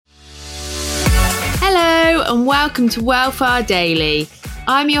Hello and welcome to Wellfar Daily.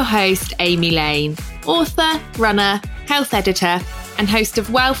 I'm your host, Amy Lane, author, runner, health editor, and host of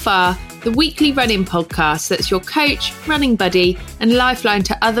Wellfar, the weekly running podcast that's your coach, running buddy, and lifeline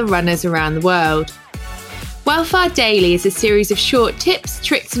to other runners around the world. Wellfar Daily is a series of short tips,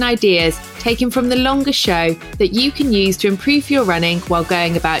 tricks, and ideas taken from the longer show that you can use to improve your running while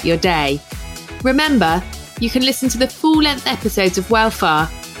going about your day. Remember, you can listen to the full-length episodes of Wellfar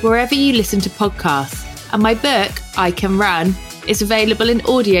wherever you listen to podcasts. And my book, I Can Run, is available in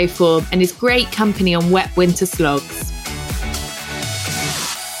audio form and is great company on wet winter slogs.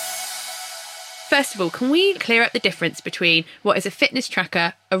 First of all, can we clear up the difference between what is a fitness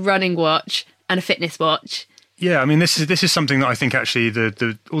tracker, a running watch, and a fitness watch? Yeah, I mean, this is something that I think actually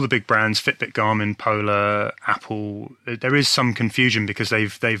all the big brands, Fitbit, Garmin, Polar, Apple, there is some confusion because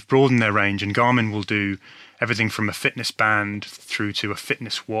they've broadened their range, and Garmin will do everything from a fitness band through to a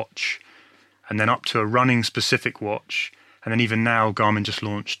fitness watch, and then up to a running specific watch, and then even now Garmin just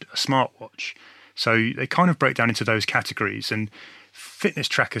launched a smartwatch. So they kind of break down into those categories, and fitness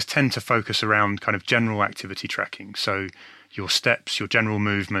trackers tend to focus around kind of general activity tracking. So your steps, your general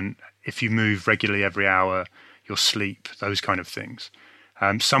movement, if you move regularly every hour, your sleep, those kind of things.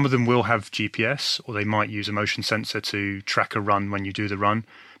 Some of them will have GPS, or they might use a motion sensor to track a run when you do the run,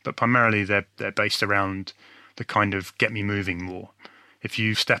 but primarily they're based around the kind of get me moving more. If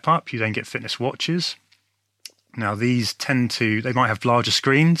you step up, you then get fitness watches. Now these they might have larger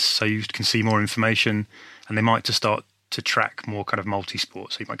screens, so you can see more information, and they might start to track more kind of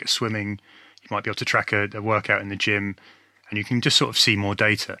multi-sport. So you might get swimming, you might be able to track a workout in the gym, and you can just sort of see more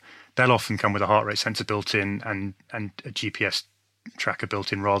data. They'll often come with a heart rate sensor built in and a GPS tracker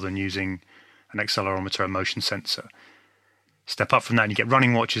built in rather than using an accelerometer or motion sensor. Step up from that and you get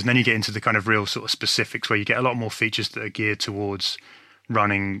running watches, and then you get into the kind of real sort of specifics where you get a lot more features that are geared towards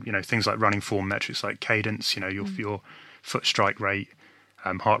running, things like running form metrics like cadence, your foot strike rate,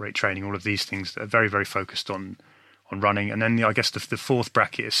 heart rate training, all of these things that are very, very focused on running. And then I guess the fourth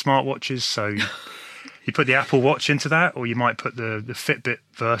bracket is smartwatches. So you put the Apple Watch into that, or you might put the Fitbit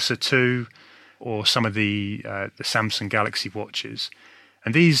Versa 2 or some of the Samsung Galaxy watches.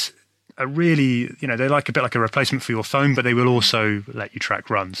 And these are really, they're like a bit like a replacement for your phone, but they will also let you track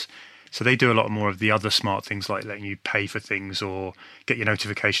runs. So they do a lot more of the other smart things like letting you pay for things or get your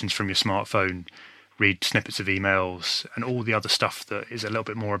notifications from your smartphone, read snippets of emails, and all the other stuff that is a little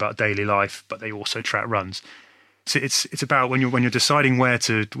bit more about daily life, but they also track runs. So it's about when you're deciding where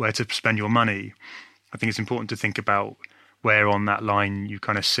to spend your money, I think it's important to think about where on that line you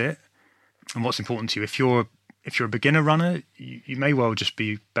kind of sit and what's important to you. If you're a beginner runner, you may well just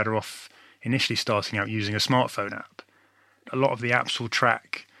be better off initially starting out using a smartphone app. A lot of the apps will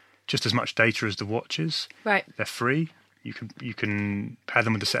track just as much data as the watches. Right. They're free. You can pair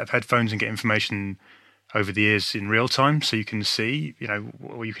them with a set of headphones and get information over the ears in real time, so you can see,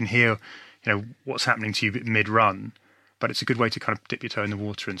 or you can hear, what's happening to you mid-run. But it's a good way to kind of dip your toe in the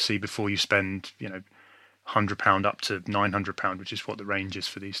water and see before you spend, £100 up to £900, which is what the range is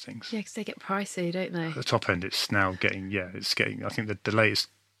for these things. Yeah, because they get pricey, don't they? At the top end, it's now getting. I think the latest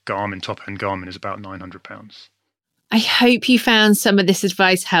top-end Garmin is about £900. I hope you found some of this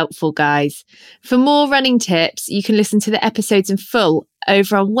advice helpful, guys. For more running tips, you can listen to the episodes in full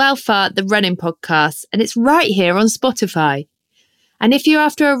over on Wellfar, the running podcast, and it's right here on Spotify. And if you're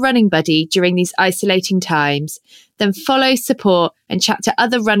after a running buddy during these isolating times, then follow, support, and chat to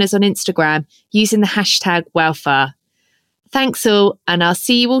other runners on Instagram using the hashtag Wellfar. Thanks all, and I'll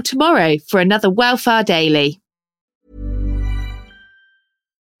see you all tomorrow for another Wellfar Daily.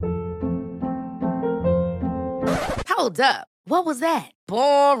 Hold up. What was that?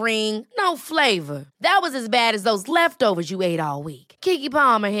 Boring. No flavor. That was as bad as those leftovers you ate all week. Keke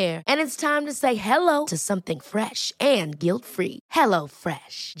Palmer here, and it's time to say hello to something fresh and guilt-free. Hello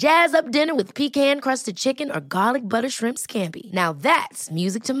Fresh. Jazz up dinner with pecan-crusted chicken or garlic butter shrimp scampi. Now that's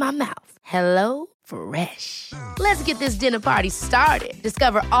music to my mouth. Hello Fresh. Let's get this dinner party started.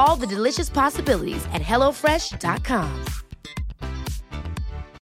 Discover all the delicious possibilities at HelloFresh.com.